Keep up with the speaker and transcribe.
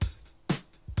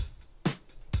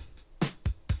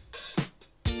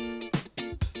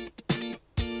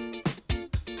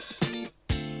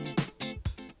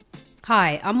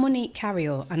Hi, I'm Monique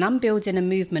Carrier, and I'm building a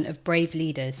movement of brave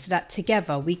leaders so that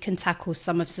together we can tackle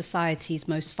some of society's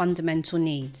most fundamental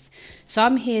needs. So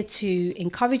I'm here to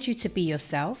encourage you to be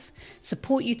yourself,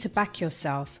 support you to back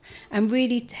yourself, and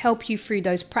really help you through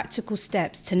those practical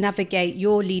steps to navigate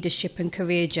your leadership and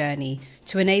career journey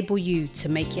to enable you to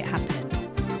make it happen.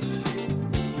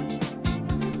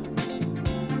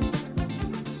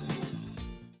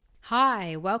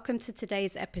 Hi, welcome to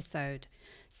today's episode.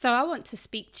 So I want to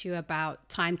speak to you about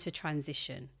time to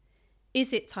transition.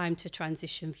 Is it time to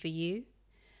transition for you?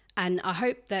 And I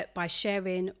hope that by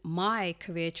sharing my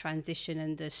career transition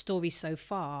and the story so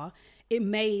far, it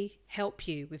may help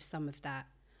you with some of that.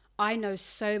 I know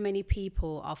so many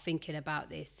people are thinking about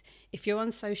this. If you're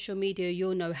on social media,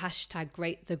 you'll know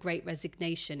the great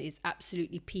resignation is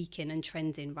absolutely peaking and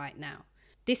trending right now.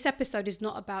 This episode is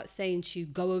not about saying to you,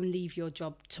 go and leave your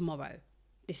job tomorrow.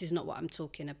 This is not what I'm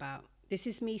talking about. This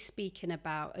is me speaking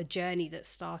about a journey that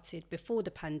started before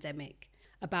the pandemic,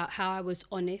 about how I was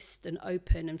honest and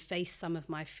open and faced some of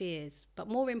my fears. But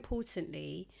more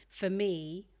importantly, for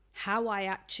me, how I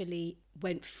actually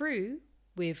went through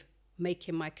with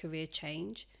making my career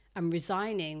change and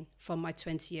resigning from my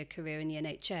 20-year career in the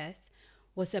NHS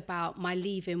was about my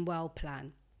leaving well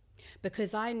plan.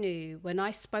 Because I knew when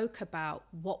I spoke about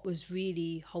what was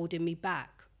really holding me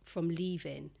back from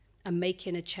leaving and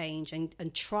making a change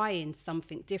and trying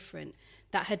something different,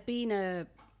 that had been a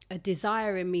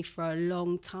desire in me for a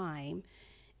long time,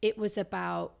 it was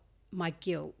about my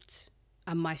guilt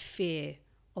and my fear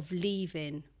of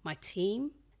leaving my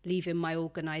team, leaving my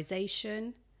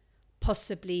organisation,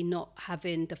 possibly not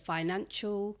having the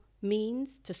financial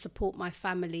means to support my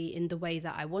family in the way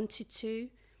that I wanted to.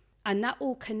 And that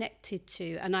all connected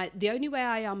to, the only way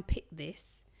I unpicked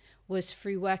this was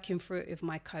through working through it with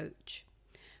my coach,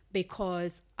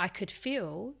 because I could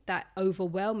feel that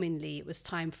overwhelmingly it was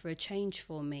time for a change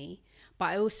for me. But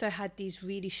I also had these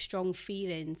really strong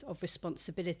feelings of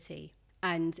responsibility,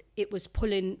 and it was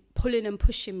pulling and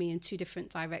pushing me in two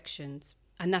different directions.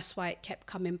 And that's why it kept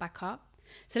coming back up.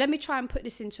 So let me try and put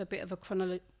this into a bit of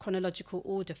a chronological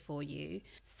order for you.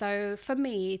 So for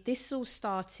me, this all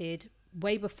started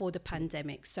way before the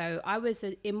pandemic. So I was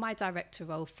in my director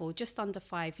role for just under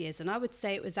 5 years. And I would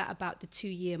say it was at about the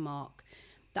 2-year mark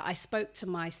that I spoke to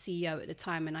my CEO at the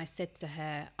time, and I said to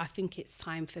her, I think it's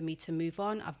time for me to move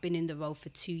on. I've been in the role for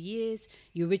 2 years.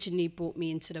 You originally brought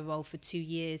me into the role for 2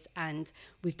 years, and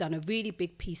we've done a really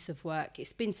big piece of work.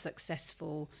 It's been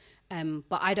successful.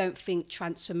 But I don't think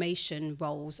transformation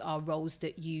roles are roles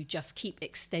that you just keep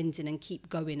extending and keep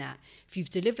going at. If you've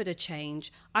delivered a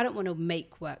change, I don't want to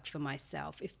make work for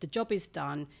myself. If the job is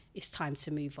done, it's time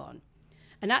to move on.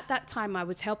 And at that time, I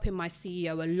was helping my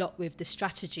CEO a lot with the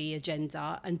strategy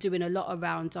agenda and doing a lot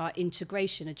around our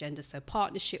integration agenda. So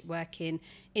partnership working,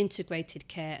 integrated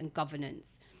care and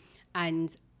governance.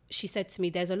 And she said to me,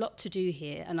 there's a lot to do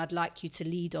here and I'd like you to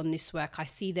lead on this work. I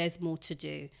see there's more to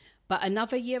do. But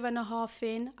another year and a half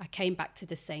in, I came back to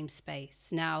the same space.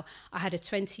 Now, I had a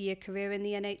 20-year career in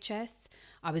the NHS.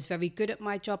 I was very good at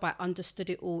my job. I understood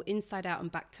it all inside out and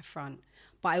back to front.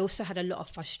 But I also had a lot of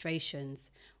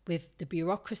frustrations with the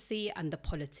bureaucracy and the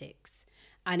politics.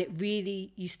 And it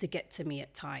really used to get to me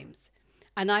at times.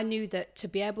 And I knew that to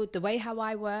be able, the way how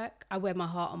I work, I wear my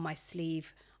heart on my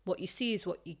sleeve. What you see is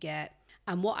what you get.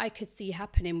 And what I could see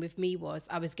happening with me was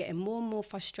I was getting more and more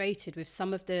frustrated with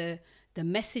some of the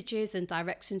messages and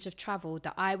directions of travel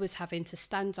that I was having to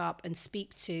stand up and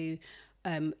speak to,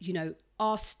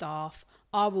 our staff,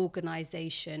 our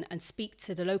organisation, and speak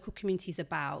to the local communities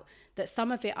about, that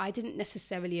some of it I didn't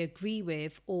necessarily agree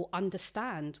with or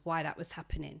understand why that was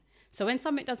happening. So when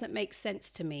something doesn't make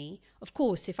sense to me, of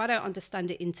course, if I don't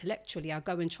understand it intellectually, I'll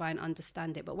go and try and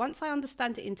understand it. But once I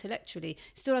understand it intellectually,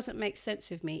 it still doesn't make sense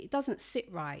with me. It doesn't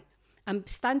sit right. And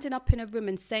standing up in a room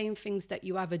and saying things that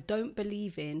you either don't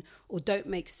believe in or don't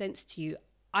make sense to you,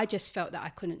 I just felt that I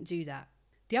couldn't do that.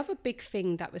 The other big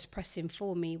thing that was pressing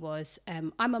for me was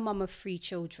I'm a mum of 3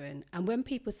 children. And when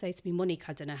people say to me, Monique,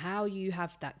 I don't know how you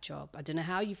have that job. I don't know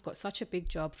how you've got such a big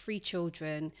job, 3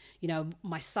 children. You know,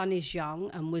 my son is young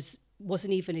and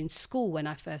wasn't even in school when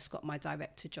I first got my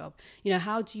director job. You know,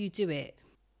 how do you do it?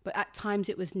 But at times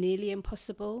it was nearly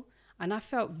impossible. And I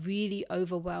felt really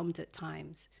overwhelmed at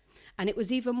times. And it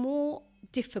was even more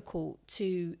difficult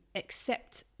to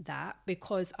accept that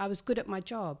because I was good at my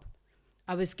job.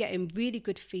 I was getting really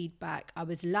good feedback. I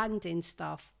was landing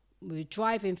stuff. We were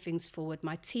driving things forward.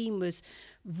 My team was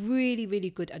really, really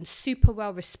good and super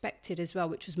well respected as well,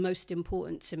 which was most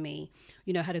important to me.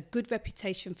 You know, had a good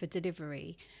reputation for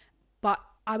delivery. But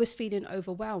I was feeling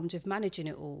overwhelmed with managing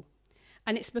it all.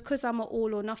 And it's because I'm an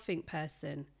all or nothing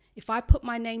person. If I put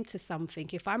my name to something,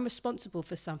 if I'm responsible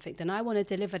for something, then I want to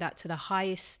deliver that to the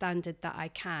highest standard that I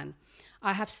can.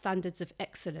 I have standards of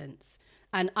excellence.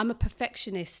 And I'm a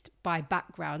perfectionist by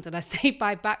background. And I say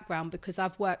by background because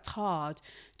I've worked hard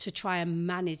to try and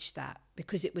manage that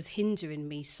because it was hindering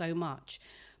me so much.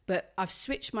 But I've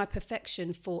switched my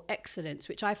perfection for excellence,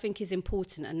 which I think is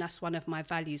important. And that's one of my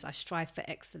values. I strive for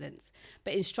excellence.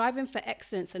 But in striving for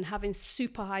excellence and having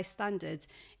super high standards,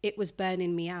 it was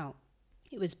burning me out.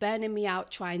 It was burning me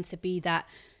out trying to be that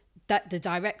the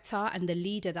director and the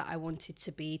leader that I wanted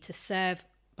to be, to serve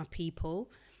my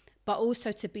people, but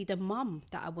also to be the mum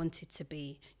that I wanted to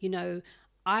be. You know,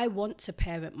 I want to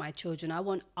parent my children. I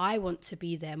want to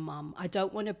be their mum. I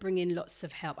don't want to bring in lots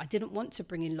of help. I didn't want to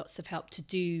bring in lots of help to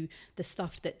do the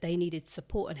stuff that they needed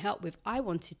support and help with. I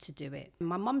wanted to do it.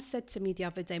 My mum said to me the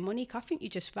other day, Monique, I think you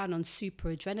just ran on super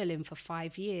adrenaline for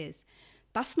 5 years.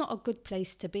 That's not a good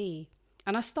place to be.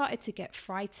 And I started to get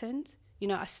frightened. You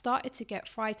know, I started to get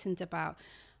frightened about,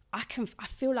 I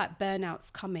feel like burnout's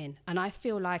coming and I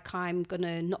feel like I'm going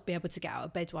to not be able to get out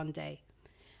of bed one day.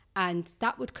 And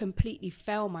that would completely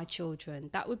fail my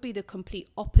children. That would be the complete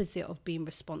opposite of being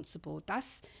responsible.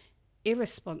 That's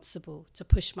irresponsible to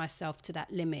push myself to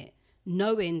that limit,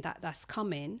 knowing that that's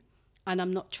coming and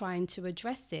I'm not trying to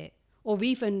address it or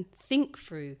even think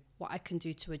through what I can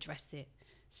do to address it.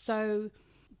 So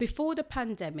before the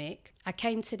pandemic, I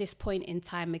came to this point in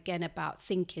time again about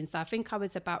thinking. So I think I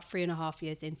was about 3.5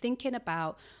 years in thinking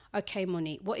about, okay,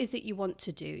 Monique, what is it you want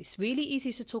to do? It's really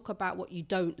easy to talk about what you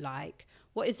don't like.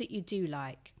 What is it you do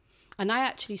like? And I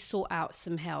actually sought out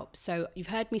some help. So you've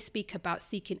heard me speak about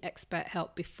seeking expert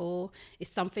help before.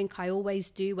 It's something I always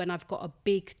do when I've got a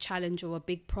big challenge or a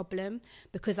big problem,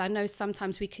 because I know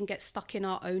sometimes we can get stuck in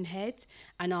our own head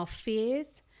and our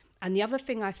fears. And the other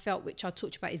thing I felt, which I'll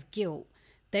talk about, is guilt.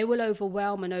 They will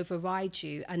overwhelm and override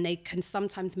you, and they can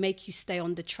sometimes make you stay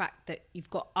on the track that you've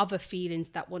got other feelings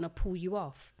that want to pull you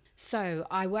off. So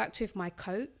I worked with my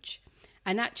coach,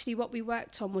 and actually what we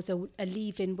worked on was a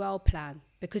leaving well plan,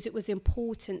 because it was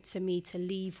important to me to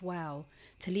leave well,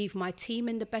 to leave my team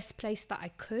in the best place that I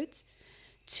could,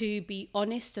 to be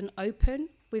honest and open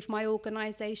with my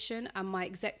organisation and my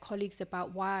exec colleagues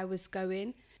about why I was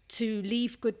going, to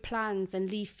leave good plans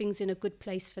and leave things in a good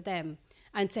place for them,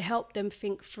 and to help them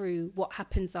think through what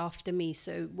happens after me.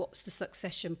 So what's the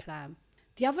succession plan?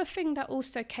 The other thing that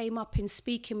also came up in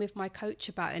speaking with my coach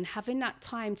about and having that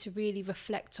time to really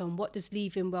reflect on what does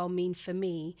leaving well mean for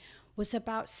me was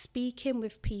about speaking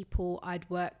with people I'd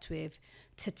worked with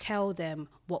to tell them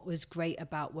what was great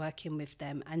about working with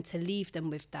them and to leave them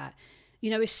with that. You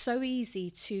know, it's so easy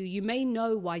to, you may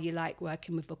know why you like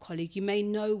working with a colleague. You may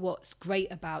know what's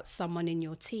great about someone in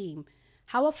your team.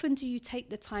 How often do you take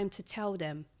the time to tell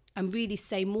them and really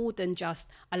say more than just,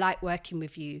 I like working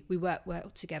with you, we work well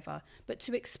together, but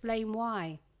to explain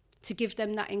why, to give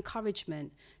them that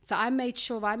encouragement? So I made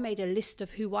sure I made a list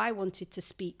of who I wanted to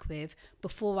speak with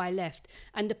before I left,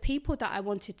 and the people that I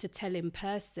wanted to tell in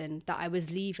person that I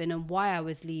was leaving and why I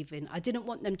was leaving. I didn't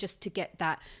want them just to get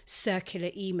that circular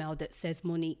email that says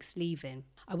Monique's leaving.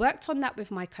 I worked on that with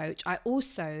my coach. I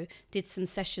also did some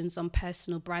sessions on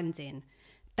personal branding.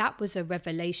 That was a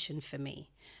revelation for me.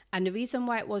 And the reason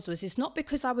why it was it's not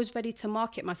because I was ready to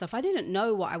market myself. I didn't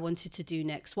know what I wanted to do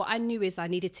next. What I knew is I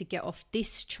needed to get off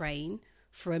this train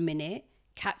for a minute,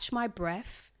 catch my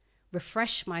breath,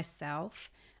 refresh myself,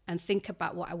 and think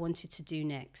about what I wanted to do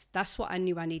next. That's what I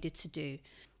knew I needed to do.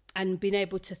 And being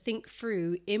able to think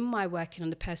through in my working on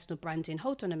the personal branding,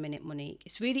 hold on a minute, Monique.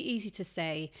 It's really easy to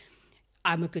say,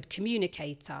 I'm a good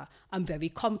communicator, I'm very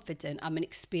confident, I'm an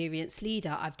experienced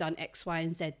leader, I've done X, Y,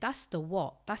 and Z. That's the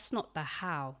what, that's not the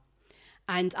how.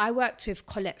 And I worked with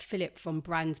Colette Phillip from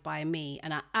Brands by Me,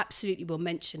 and I absolutely will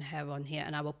mention her on here,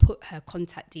 and I will put her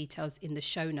contact details in the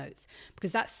show notes,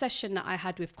 because that session that I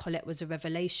had with Colette was a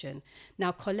revelation.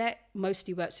 Now, Colette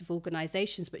mostly works with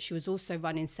organizations, but she was also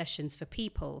running sessions for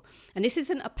people. And this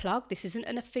isn't a plug, this isn't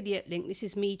an affiliate link, this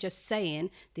is me just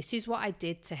saying, this is what I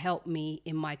did to help me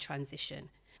in my transition.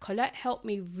 Colette helped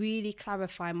me really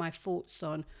clarify my thoughts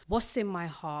on what's in my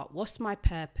heart, what's my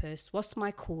purpose, what's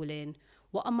my calling,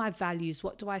 what are my values,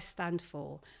 what do I stand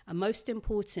for? And most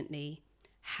importantly,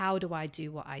 how do I do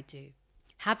what I do?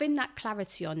 Having that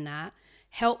clarity on that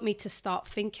helped me to start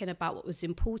thinking about what was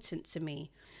important to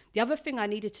me. The other thing I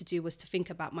needed to do was to think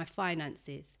about my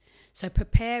finances. So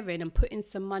preparing and putting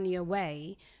some money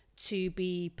away to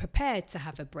be prepared to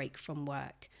have a break from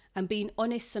work and being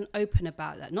honest and open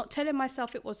about that. Not telling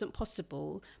myself it wasn't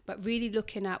possible, but really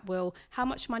looking at, well, how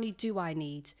much money do I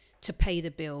need to pay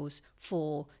the bills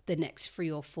for the next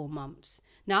 3 or 4 months?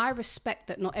 Now, I respect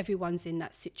that not everyone's in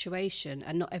that situation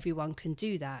and not everyone can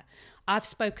do that. I've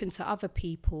spoken to other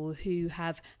people who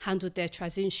have handled their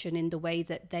transition in the way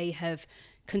that they have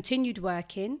continued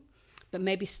working, but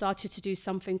maybe started to do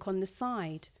something on the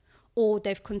side. Or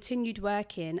they've continued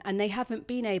working and they haven't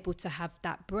been able to have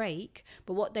that break.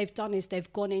 But what they've done is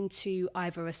they've gone into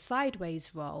either a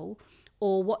sideways role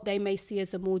or what they may see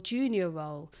as a more junior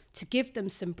role to give them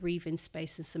some breathing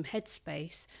space and some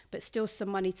headspace, but still some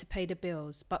money to pay the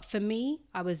bills. But for me,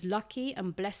 I was lucky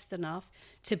and blessed enough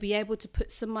to be able to put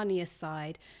some money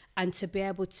aside and to be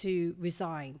able to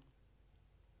resign.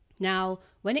 Now,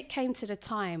 when it came to the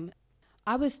time,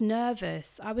 I was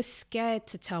nervous. I was scared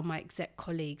to tell my exec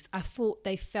colleagues. I thought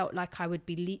they felt like I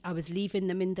was leaving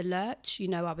them in the lurch. You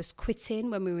know, I was quitting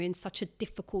when we were in such a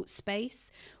difficult space,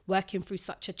 working through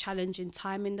such a challenging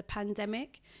time in the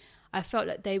pandemic. I felt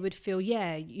like they would feel,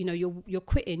 yeah, you know, you're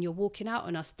quitting, you're walking out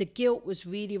on us. The guilt was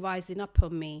really rising up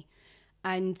on me.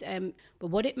 And but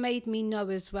what it made me know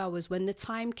as well was when the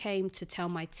time came to tell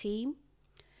my team,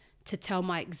 to tell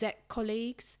my exec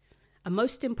colleagues, and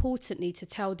most importantly, to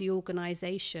tell the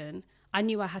organisation, I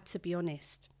knew I had to be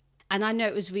honest. And I know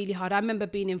it was really hard. I remember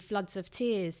being in floods of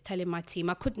tears telling my team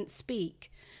I couldn't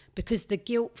speak because the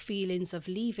guilt feelings of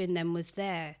leaving them was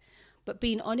there. But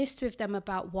being honest with them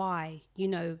about why, you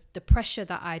know, the pressure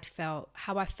that I'd felt,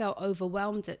 how I felt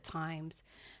overwhelmed at times,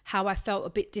 how I felt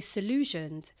a bit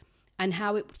disillusioned, and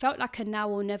how it felt like a now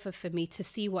or never for me to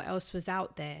see what else was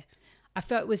out there. I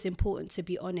felt it was important to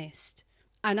be honest.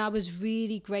 And I was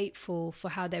really grateful for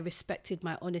how they respected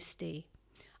my honesty.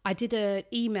 I did a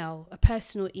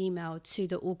personal email to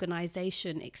the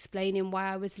organisation explaining why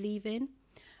I was leaving,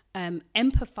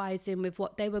 empathizing with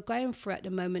what they were going through at the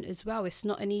moment as well. It's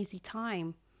not an easy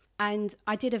time. And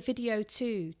I did a video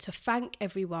too to thank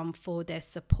everyone for their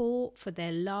support, for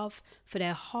their love, for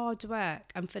their hard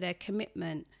work and for their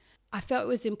commitment. I felt it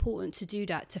was important to do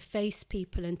that, to face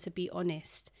people and to be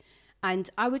honest.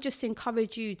 And I would just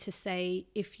encourage you to say,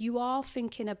 if you are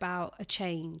thinking about a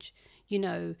change, you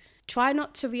know, try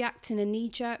not to react in a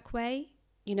knee-jerk way,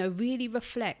 you know, really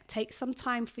reflect, take some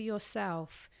time for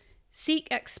yourself, seek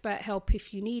expert help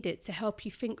if you need it to help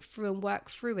you think through and work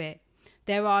through it.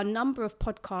 There are a number of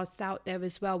podcasts out there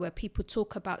as well where people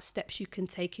talk about steps you can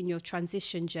take in your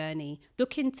transition journey.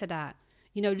 Look into that,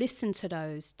 you know, listen to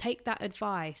those, take that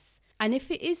advice. And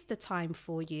if it is the time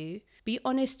for you, be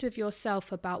honest with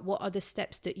yourself about what are the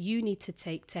steps that you need to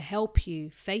take to help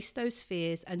you face those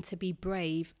fears and to be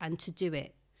brave and to do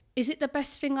it. Is it the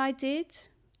best thing I did?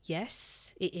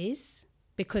 Yes, it is.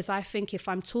 Because I think if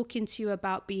I'm talking to you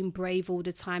about being brave all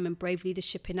the time and brave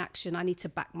leadership in action, I need to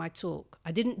back my talk.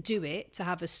 I didn't do it to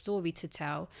have a story to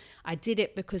tell. I did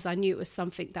it because I knew it was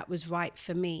something that was right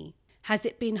for me. Has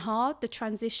it been hard, the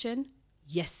transition?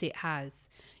 Yes, it has.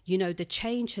 You know, the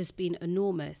change has been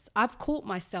enormous. I've caught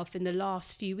myself in the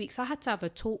last few weeks. I had to have a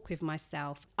talk with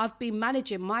myself. I've been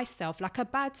managing myself like a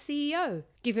bad CEO,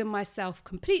 giving myself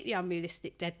completely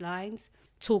unrealistic deadlines,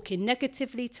 talking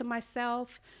negatively to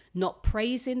myself, not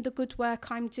praising the good work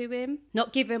I'm doing,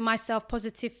 not giving myself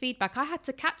positive feedback. I had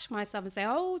to catch myself and say,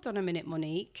 hold on a minute,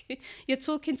 Monique. You're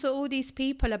talking to all these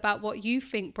people about what you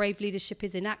think brave leadership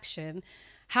is in action.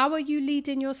 How are you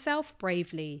leading yourself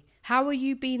bravely? How are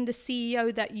you being the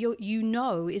CEO that you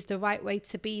know is the right way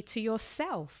to be to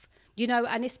yourself? You know,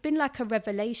 and it's been like a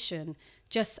revelation,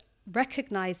 just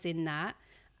recognizing that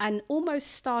and almost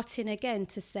starting again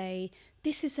to say,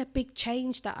 this is a big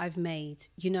change that I've made.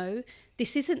 You know,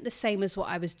 this isn't the same as what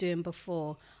I was doing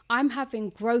before. I'm having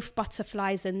growth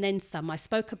butterflies and then some. I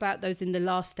spoke about those in the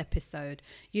last episode.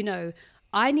 You know,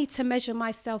 I need to measure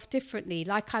myself differently.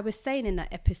 Like I was saying in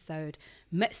that episode,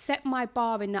 set my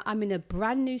bar in that I'm in a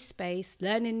brand new space,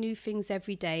 learning new things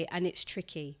every day, and it's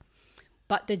tricky.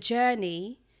 But the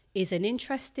journey is an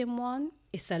interesting one,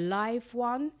 it's a live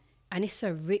one, and it's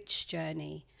a rich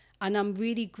journey. And I'm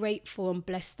really grateful and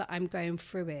blessed that I'm going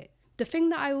through it. The thing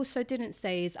that I also didn't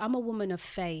say is I'm a woman of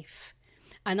faith.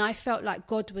 And I felt like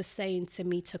God was saying to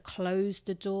me to close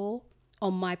the door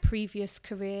on my previous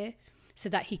career, so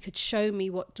that he could show me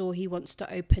what door he wants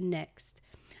to open next.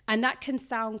 And that can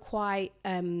sound quite,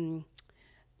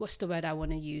 what's the word I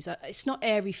want to use? It's not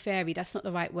airy-fairy, that's not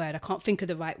the right word. I can't think of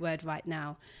the right word right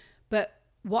now. But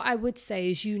what I would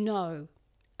say is, you know,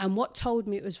 and what told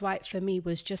me it was right for me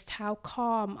was just how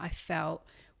calm I felt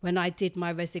when I did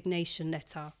my resignation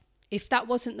letter. If that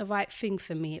wasn't the right thing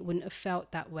for me, it wouldn't have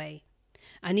felt that way.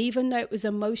 And even though it was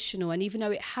emotional, and even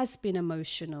though it has been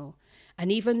emotional,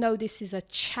 And even though this is a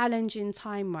challenging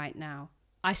time right now,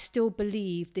 I still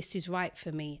believe this is right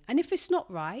for me. And if it's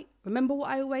not right, remember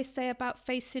what I always say about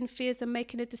facing fears and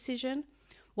making a decision?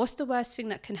 What's the worst thing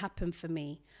that can happen for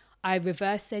me? I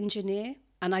reverse engineer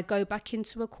and I go back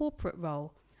into a corporate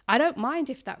role. I don't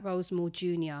mind if that role's more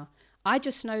junior. I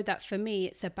just know that for me,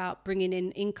 it's about bringing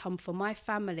in income for my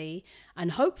family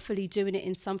and hopefully doing it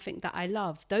in something that I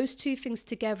love. Those two things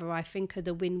together, I think, are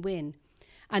the win-win.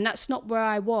 And that's not where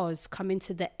I was coming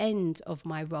to the end of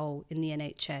my role in the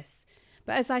NHS.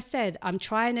 But as I said, I'm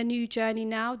trying a new journey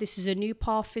now. This is a new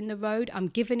path in the road. I'm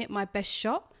giving it my best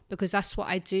shot because that's what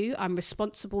I do. I'm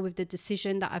responsible with the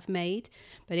decision that I've made.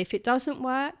 But if it doesn't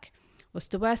work, what's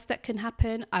the worst that can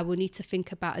happen? I will need to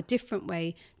think about a different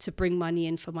way to bring money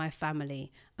in for my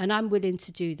family. And I'm willing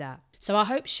to do that. So I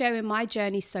hope sharing my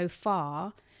journey so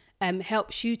far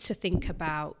helps you to think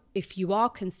about, if you are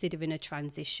considering a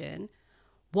transition,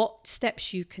 what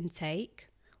steps you can take,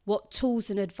 what tools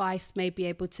and advice may be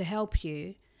able to help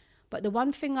you. But the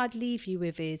one thing I'd leave you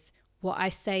with is what I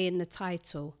say in the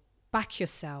title: back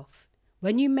yourself.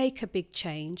 When you make a big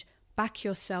change, back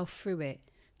yourself through it.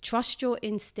 Trust your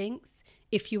instincts.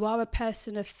 If you are a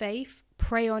person of faith,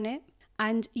 pray on it.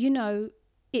 And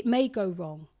it may go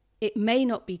wrong. It may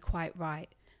not be quite right,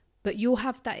 but you'll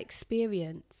have that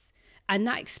experience, and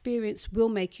that experience will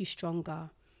make you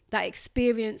stronger. That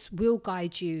experience will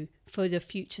guide you for the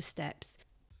future steps.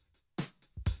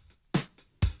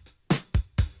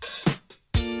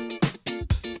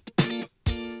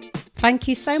 Thank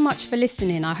you so much for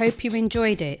listening. I hope you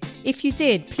enjoyed it. If you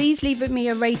did, please leave me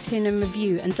a rating and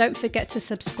review, and don't forget to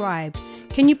subscribe.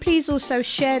 Can you please also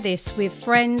share this with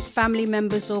friends, family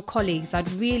members or colleagues?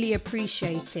 I'd really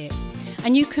appreciate it.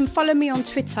 And you can follow me on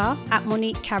Twitter at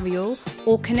Monique Carriel,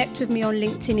 or connect with me on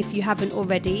LinkedIn if you haven't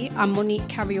already. I'm Monique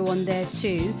Carriel on there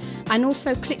too. And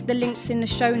also click the links in the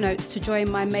show notes to join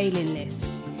my mailing list.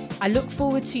 I look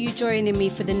forward to you joining me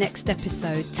for the next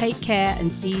episode. Take care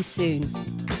and see you soon.